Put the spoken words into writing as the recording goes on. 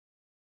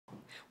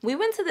We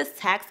went to this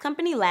tax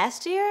company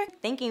last year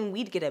thinking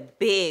we'd get a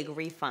big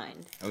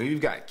refund. I mean,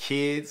 we've got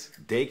kids,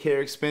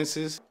 daycare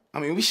expenses. I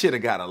mean, we should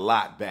have got a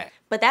lot back.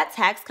 But that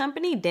tax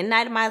company didn't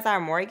itemize our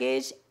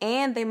mortgage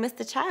and they missed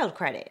the child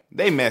credit.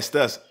 They messed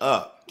us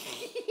up.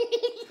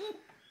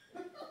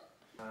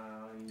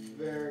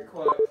 Very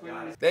quiet,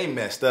 please. They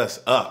messed us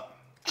up.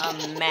 A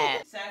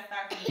mess.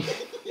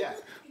 Yeah.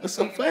 What's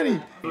so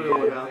funny?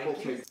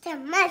 To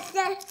mess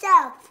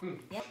yourself. To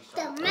mess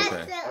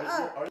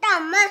yourself. To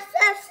mess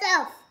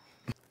yourself.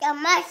 To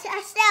mess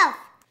yourself.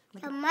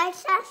 To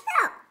mess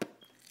yourself.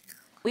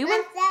 We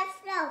went. Mess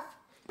yourself.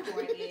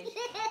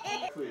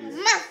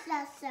 Mess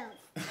yourself.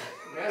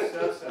 Mess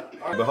us up.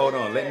 But hold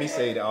on, let me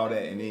say all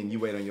that, and then you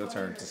wait on your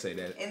turn to say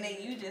that. And then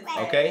you just.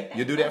 Okay?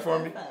 You do that for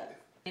me?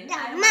 To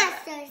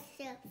mess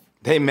yourself.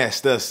 They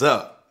messed us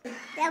up.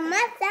 To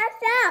mess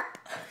yourself.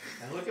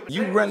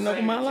 You running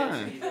over my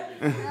line.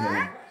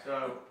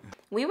 So,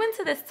 We went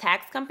to this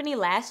tax company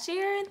last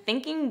year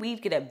thinking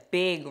we'd get a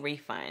big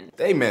refund.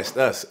 They messed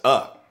us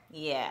up.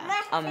 Yeah,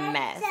 a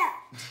mess.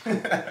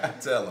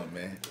 Tell them,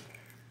 man.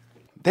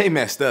 They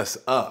messed us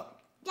up.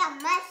 To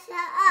mess you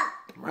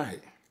up.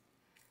 Right.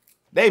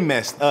 They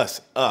messed us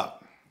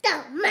up.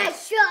 To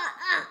mess you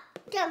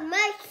up. To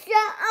mess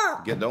you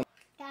up. Get don't.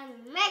 To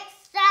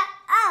mess you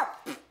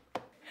up.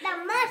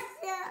 To mess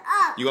you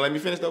up. You gonna let me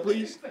finish though,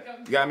 please?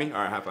 You got me?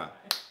 All right, high five.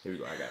 Here we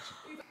go. I got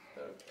you.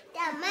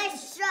 To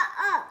mess you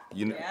up.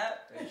 You know,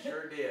 they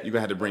sure did. you're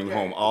gonna have to bring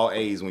home all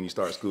A's when you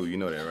start school. You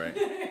know that,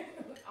 right?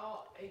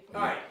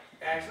 All right.